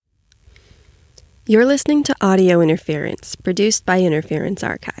You're listening to Audio Interference, produced by Interference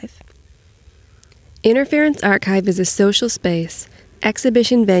Archive. Interference Archive is a social space,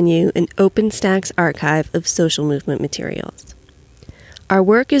 exhibition venue, and OpenStax archive of social movement materials. Our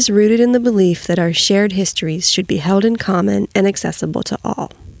work is rooted in the belief that our shared histories should be held in common and accessible to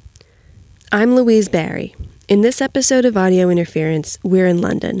all. I'm Louise Barry. In this episode of Audio Interference, we're in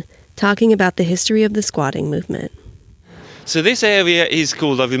London, talking about the history of the squatting movement. So this area is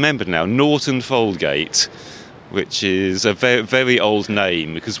called, I remember now, Norton Folgate, which is a very, very old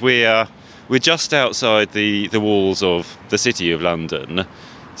name because we're just outside the walls of the City of London.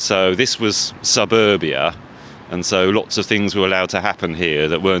 So this was suburbia, and so lots of things were allowed to happen here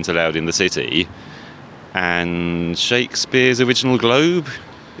that weren't allowed in the city. And Shakespeare's original Globe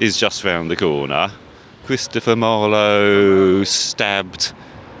is just round the corner. Christopher Marlowe stabbed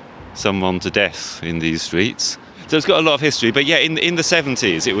someone to death in these streets. So it's got a lot of history, but yeah, in the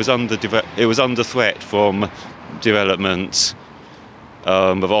 70s it was under threat from development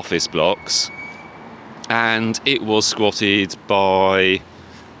of office blocks, and it was squatted by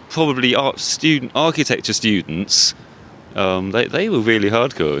probably architecture students. They were really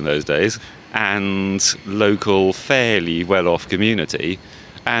hardcore in those days, and local, fairly well-off community,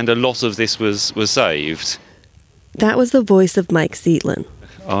 and a lot of this was saved. That was the voice of Mike Zeatlin.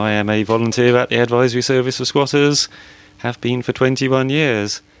 I am a volunteer at the Advisory Service for Squatters, have been for 21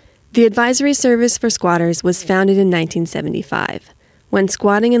 years. The Advisory Service for Squatters was founded in 1975, when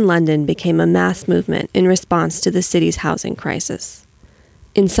squatting in London became a mass movement in response to the city's housing crisis.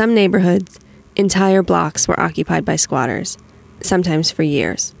 In some neighborhoods, entire blocks were occupied by squatters, sometimes for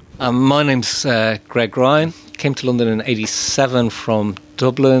years. My name's Greg Ryan. Came to London in 87 from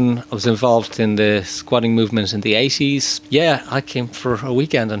Dublin. I was involved in the squatting movement in the 80s. Yeah, I came for a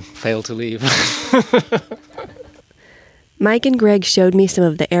weekend and failed to leave. Mike and Greg showed me some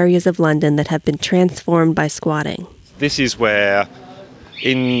of the areas of London that have been transformed by squatting. This is where,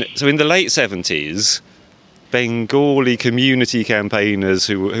 in the late 70s, Bengali community campaigners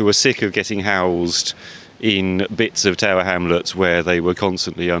who were sick of getting housed in bits of Tower Hamlets where they were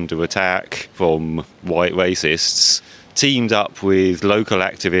constantly under attack from white racists, teamed up with local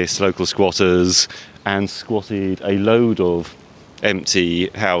activists, local squatters, and squatted a load of empty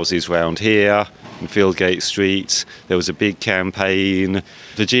houses round here in Fieldgate Street. There was a big campaign.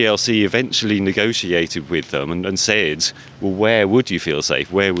 The GLC eventually negotiated with them and said, well, where would you feel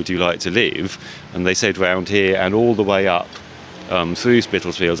safe? Where would you like to live? And they said round here and all the way up through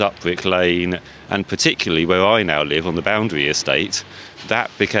Spitalfields, up Brick Lane, and particularly where I now live on the Boundary Estate. That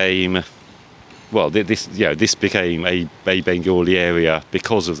became, this became a Bengali area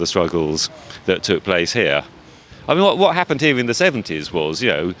because of the struggles that took place here. I mean, what happened here in the 70s was,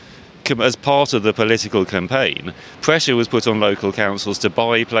 as part of the political campaign, pressure was put on local councils to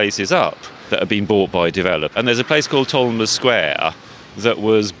buy places up that had been bought by developers. And there's a place called Tolmer Square that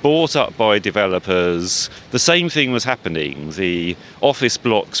was bought up by developers. The same thing was happening. The office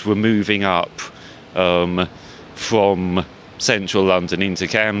blocks were moving up from central London into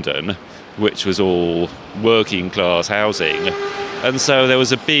Camden, which was all working class housing. And so there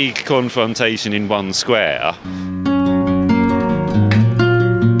was a big confrontation in one square.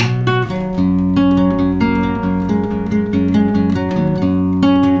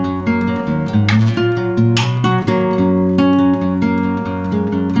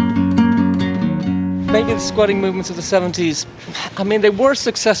 Maybe the squatting movements of the 70s, they were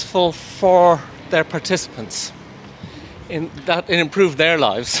successful for their participants in that it improved their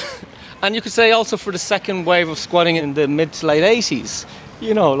lives. And you could say also for the second wave of squatting in the mid to late 80s.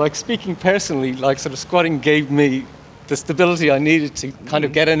 Speaking personally, sort of squatting gave me the stability I needed to kind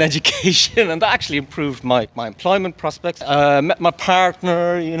of get an education, and that actually improved my employment prospects. Met my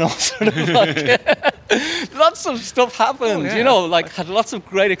partner, lots of stuff happened, had lots of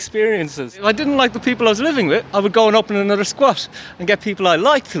great experiences. If I didn't like the people I was living with, I would go and open another squat and get people I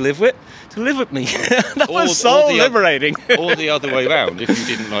liked to live with me. That was so liberating. Or the other way around. If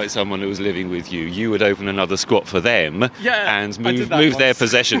you didn't like someone who was living with you, you would open another squat for them and move their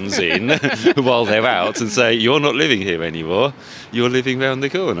possessions in while they're out and say, you're not living here anymore, you're living round the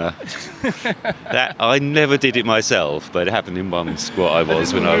corner. That I never did it myself, but it happened in one squat I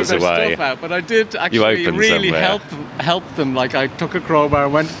was when I was away. But I did actually really help them. I took a crowbar,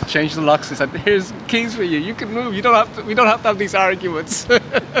 went to change the locks and said, here's keys for you, you can move, we don't have to have these arguments.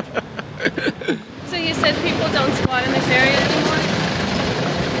 So you said people don't squat in this area anymore?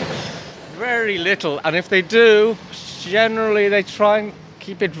 Very little, and if they do, generally they try and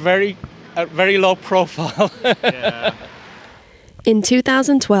keep it very low profile. Yeah. In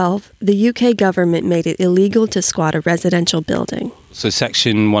 2012, the UK government made it illegal to squat a residential building. So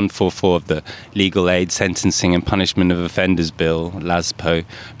Section 144 of the Legal Aid, Sentencing and Punishment of Offenders Bill, LASPO,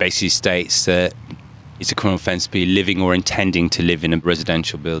 basically states that it's a criminal offence to be living or intending to live in a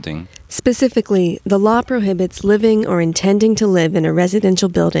residential building. Specifically, the law prohibits living or intending to live in a residential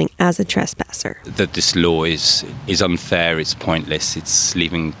building as a trespasser. That this law is unfair, it's pointless, it's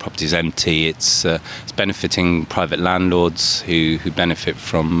leaving properties empty, it's benefiting private landlords who benefit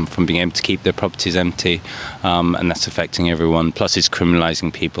from being able to keep their properties empty, and that's affecting everyone. Plus it's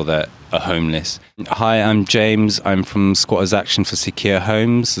criminalising people that are homeless. Hi, I'm James. I'm from Squatters Action for Secure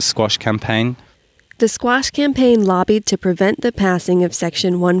Homes, the Squash campaign. The Squash campaign lobbied to prevent the passing of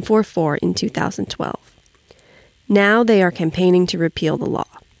Section 144 in 2012. Now they are campaigning to repeal the law.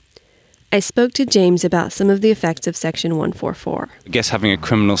 I spoke to James about some of the effects of Section 144. I guess having a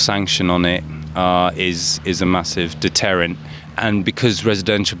criminal sanction on it is a massive deterrent. And because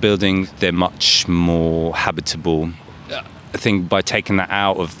residential buildings, they're much more habitable. I think by taking that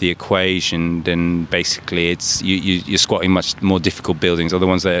out of the equation, then basically it's you're squatting much more difficult buildings, or the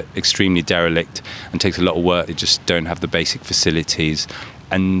ones that are extremely derelict and takes a lot of work. They just don't have the basic facilities,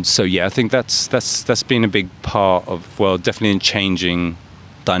 and so I think that's been a big part of, well, definitely in changing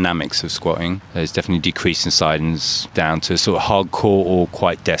dynamics of squatting. There's definitely decreasing sightings down to sort of hardcore or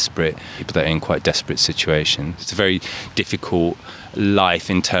quite desperate people that are in quite desperate situations. It's a very difficult life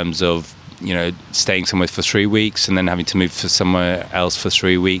in terms of, you know, staying somewhere for 3 weeks and then having to move to somewhere else for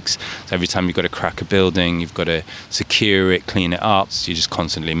 3 weeks. So every time you've got to crack a building, you've got to secure it, clean it up, so you're just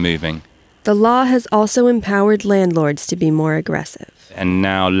constantly moving. The law has also empowered landlords to be more aggressive. And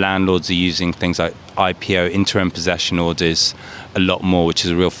now landlords are using things like IPO, interim possession orders, a lot more, which is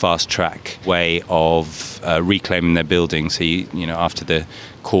a real fast-track way of reclaiming their building. So, you know, after the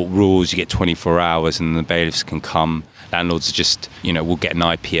court rules, you get 24 hours and the bailiffs can come. Landlords are just, you know, will get an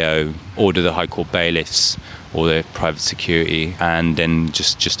IPO, order the High Court bailiffs or their private security, and then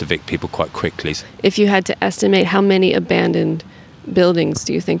just evict people quite quickly. If you had to estimate how many abandoned buildings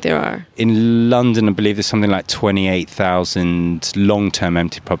do you think there are? In London, I believe there's something like 28,000 long-term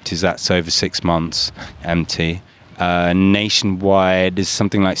empty properties. That's over 6 months empty. Nationwide, there's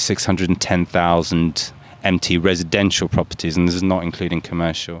something like 610,000 empty residential properties, and this is not including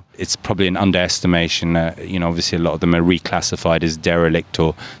commercial. It's probably an underestimation. You know, obviously a lot of them are reclassified as derelict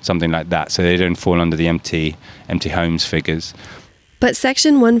or something like that, so they don't fall under the empty homes figures. But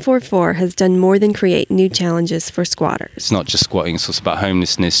Section 144 has done more than create new challenges for squatters. It's not just squatting, it's also about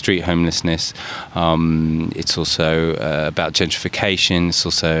homelessness, street homelessness. It's also about gentrification. It's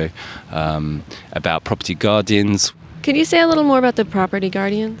also about property guardians. Could you say a little more about the property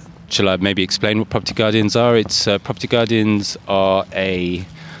guardians? Shall I maybe explain what property guardians are? It's property guardians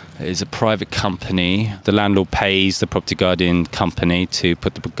is a private company. The landlord pays the property guardian company to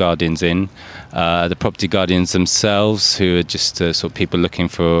put the guardians in. The property guardians themselves, who are just sort of people looking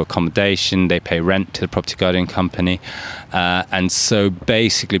for accommodation, they pay rent to the property guardian company. And so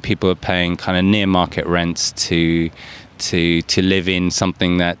basically people are paying kind of near market rents to live in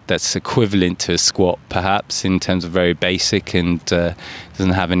something that's equivalent to a squat, perhaps, in terms of very basic, and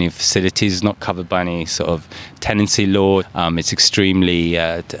doesn't have any facilities, is not covered by any sort of tenancy law. It's extremely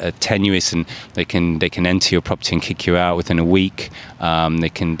tenuous, and they can enter your property and kick you out within a week. They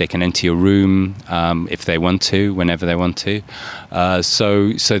can enter your room if they want to, whenever they want to.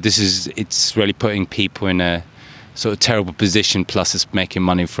 So it's really putting people in a sort of terrible position. Plus, it's making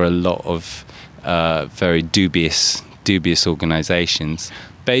money for a lot of very dubious organisations.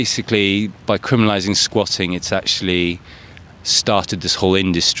 Basically, by criminalising squatting, it's actually started this whole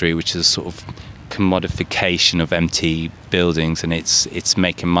industry, which is a sort of commodification of empty buildings, and it's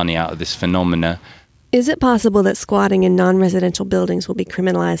making money out of this phenomena. Is it possible that squatting in non-residential buildings will be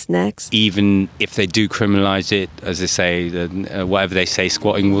criminalised next? Even if they do criminalise it, as they say, whatever they say,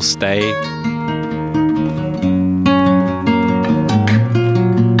 squatting will stay.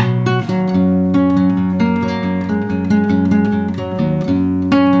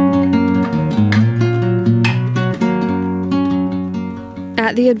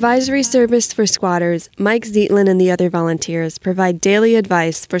 At the Advisory Service for Squatters, Mike Zeitlin and the other volunteers provide daily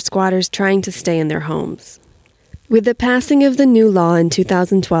advice for squatters trying to stay in their homes. With the passing of the new law in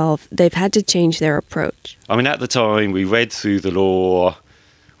 2012, they've had to change their approach. I mean, at the time we read through the law,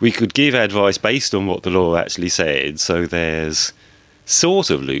 we could give advice based on what the law actually said, so there's sort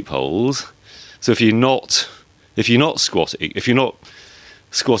of loopholes. So if you're not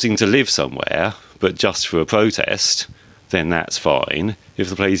squatting to live somewhere, but just for a protest, then that's fine. If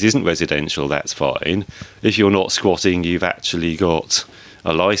the place isn't residential, that's fine. If you're not squatting, you've actually got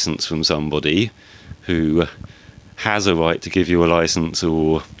a licence from somebody who has a right to give you a license,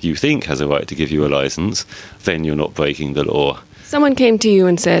 or you think has a right to give you a license, then you're not breaking the law. Someone came to you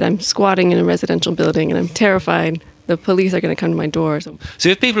and said, I'm squatting in a residential building and I'm terrified the police are going to come to my door. So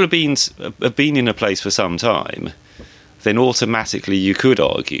if people have been in a place for some time, then automatically you could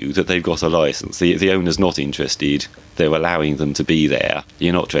argue that they've got a license. The owner's not interested. They're allowing them to be there.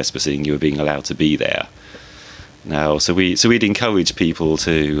 You're not trespassing. You're being allowed to be there. Now, so we'd encourage people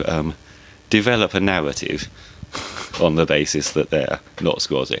to develop a narrative on the basis that they're not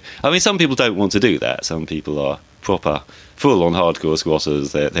squatting. I mean, some people don't want to do that. Some people are proper, full-on hardcore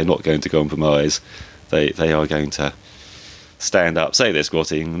squatters. They're not going to compromise. They are going to stand up, say they're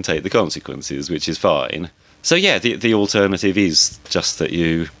squatting, and take the consequences, which is fine. So yeah, the alternative is just that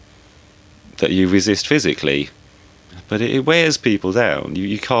you resist physically, but it wears people down.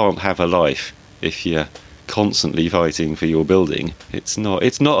 You can't have a life if you're constantly fighting for your building. It's not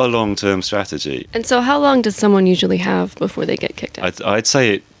a long-term strategy. And so how long does someone usually have before they get kicked out? I'd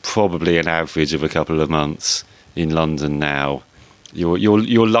say it probably an average of a couple of months in London now.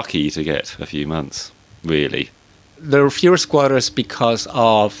 You're lucky to get a few months, really. There are fewer squatters because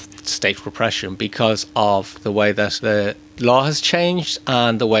of state repression, because of the way that the law has changed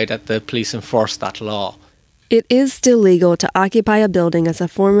and the way that the police enforce that law. It is still legal to occupy a building as a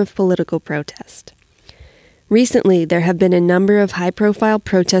form of political protest. Recently, there have been a number of high-profile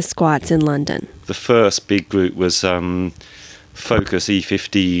protest squats in London. The first big group was Focus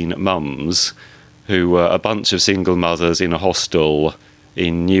E15 Mums, who were a bunch of single mothers in a hostel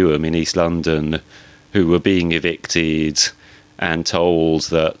in Newham in East London who were being evicted and told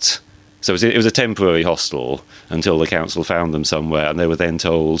that... So it was a temporary hostel until the council found them somewhere, and they were then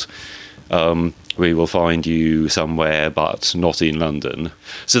told, we will find you somewhere but not in London.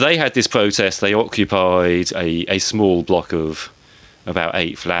 So they had this protest. They occupied a small block of about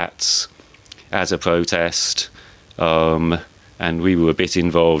 8 flats as a protest, and we were a bit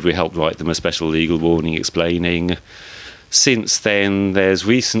involved. We helped write them a special legal warning explaining. Since then, there's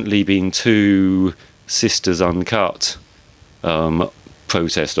recently been 2 Sisters Uncut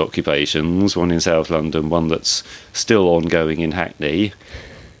protest occupations, one in South London, one that's still ongoing in Hackney.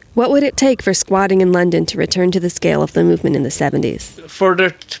 What would it take for squatting in London to return to the scale of the movement in the 70s? For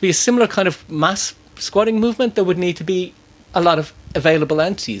there to be a similar kind of mass squatting movement, there would need to be a lot of available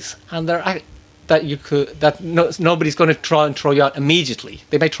entities, and nobody's going to try and throw you out immediately.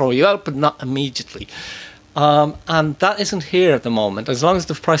 They may throw you out, but not immediately. And that isn't here at the moment. As long as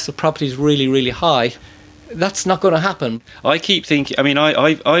the price of property is really, really high, that's not going to happen. I keep thinking... I mean,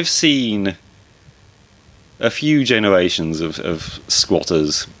 I've seen a few generations of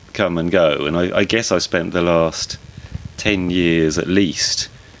squatters come and go, and I guess I've spent the last 10 years at least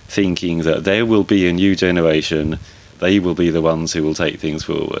thinking that there will be a new generation. They will be the ones who will take things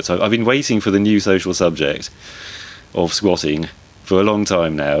forward. So I've been waiting for the new social subject of squatting for a long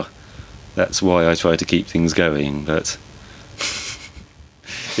time now. That's why I try to keep things going, but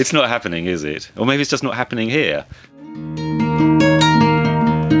it's not happening, is it? Or maybe it's just not happening here.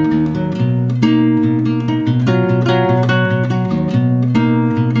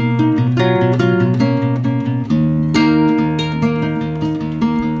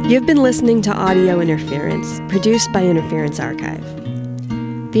 You've been listening to Audio Interference, produced by Interference Archive.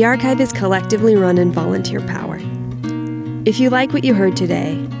 The archive is collectively run in volunteer power. If you like what you heard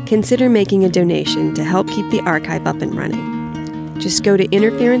today, consider making a donation to help keep the archive up and running. Just go to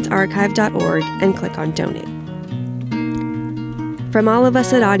interferencearchive.org and click on Donate. From all of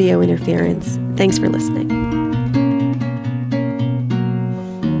us at Audio Interference, thanks for listening.